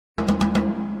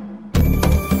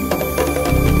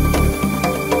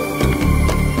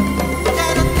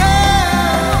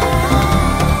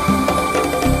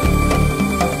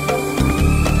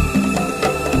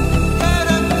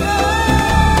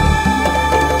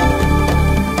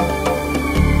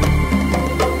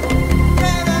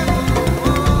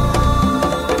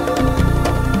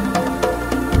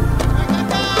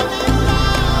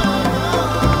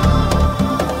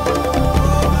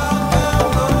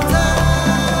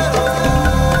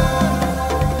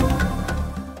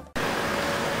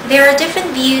There are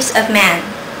different views of man.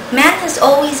 Man has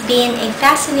always been a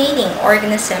fascinating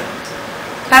organism.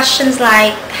 Questions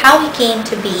like how he came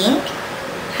to being,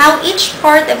 how each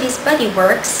part of his body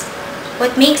works,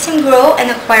 what makes him grow and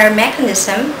acquire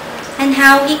mechanism, and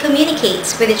how he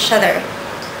communicates with each other.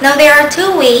 Now there are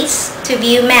two ways to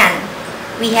view man.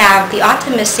 We have the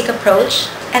atomistic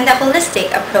approach and the holistic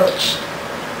approach.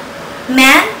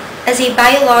 Man as a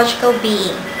biological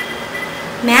being.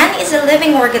 Man is a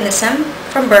living organism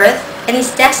from birth and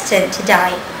is destined to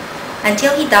die.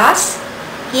 Until he does,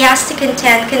 he has to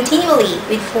contend continually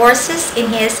with forces in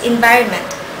his environment.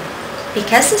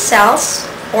 Because the cells,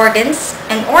 organs,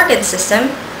 and organ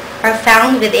system are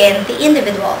found within the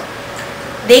individual,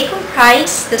 they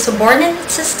comprise the subordinate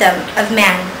system of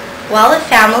man, while a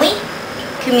family,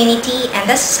 community, and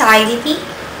a society,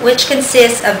 which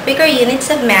consists of bigger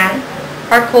units of man,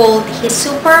 are called his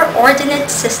superordinate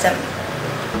system.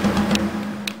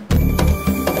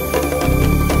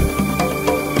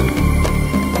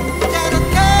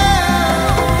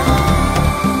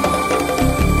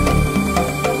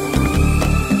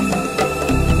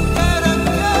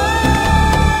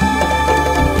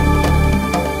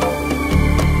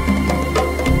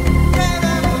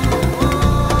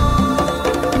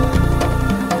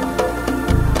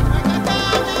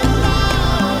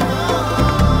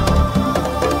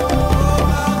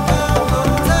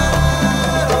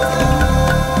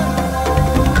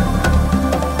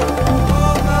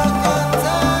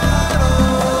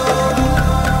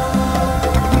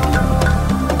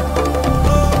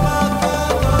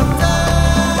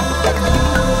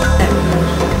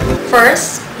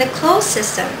 First, the closed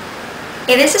system.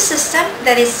 It is a system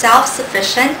that is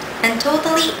self-sufficient and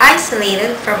totally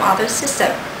isolated from other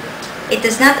systems. It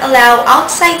does not allow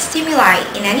outside stimuli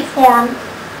in any form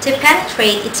to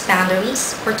penetrate its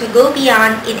boundaries or to go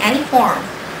beyond in any form,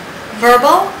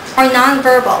 verbal or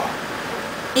non-verbal.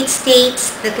 It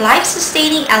states that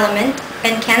life-sustaining element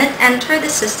and cannot enter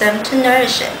the system to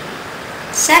nourish it.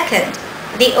 Second,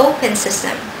 the open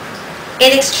system.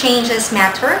 It exchanges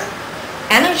matter,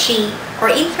 energy, or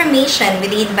information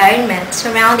with the environment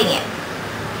surrounding it.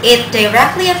 It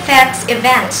directly affects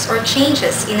events or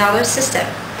changes in other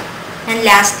systems. And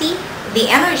lastly,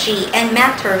 the energy and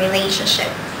matter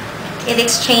relationship. It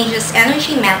exchanges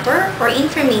energy, matter, or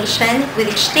information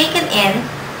with each taken in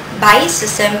by a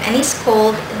system and is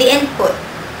called the input,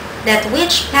 that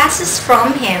which passes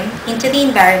from him into the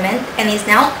environment and is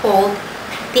now called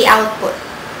the output.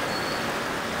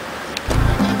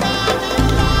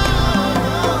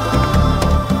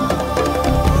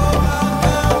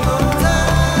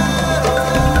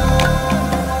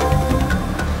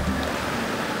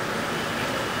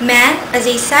 Man as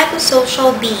a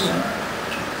psychosocial being.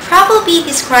 Froebel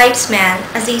describes man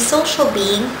as a social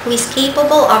being who is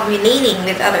capable of relating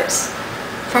with others.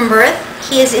 From birth,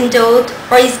 he is endowed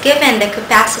or is given the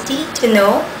capacity to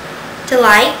know, to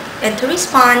like, and to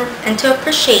respond and to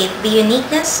appreciate the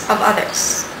uniqueness of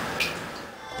others.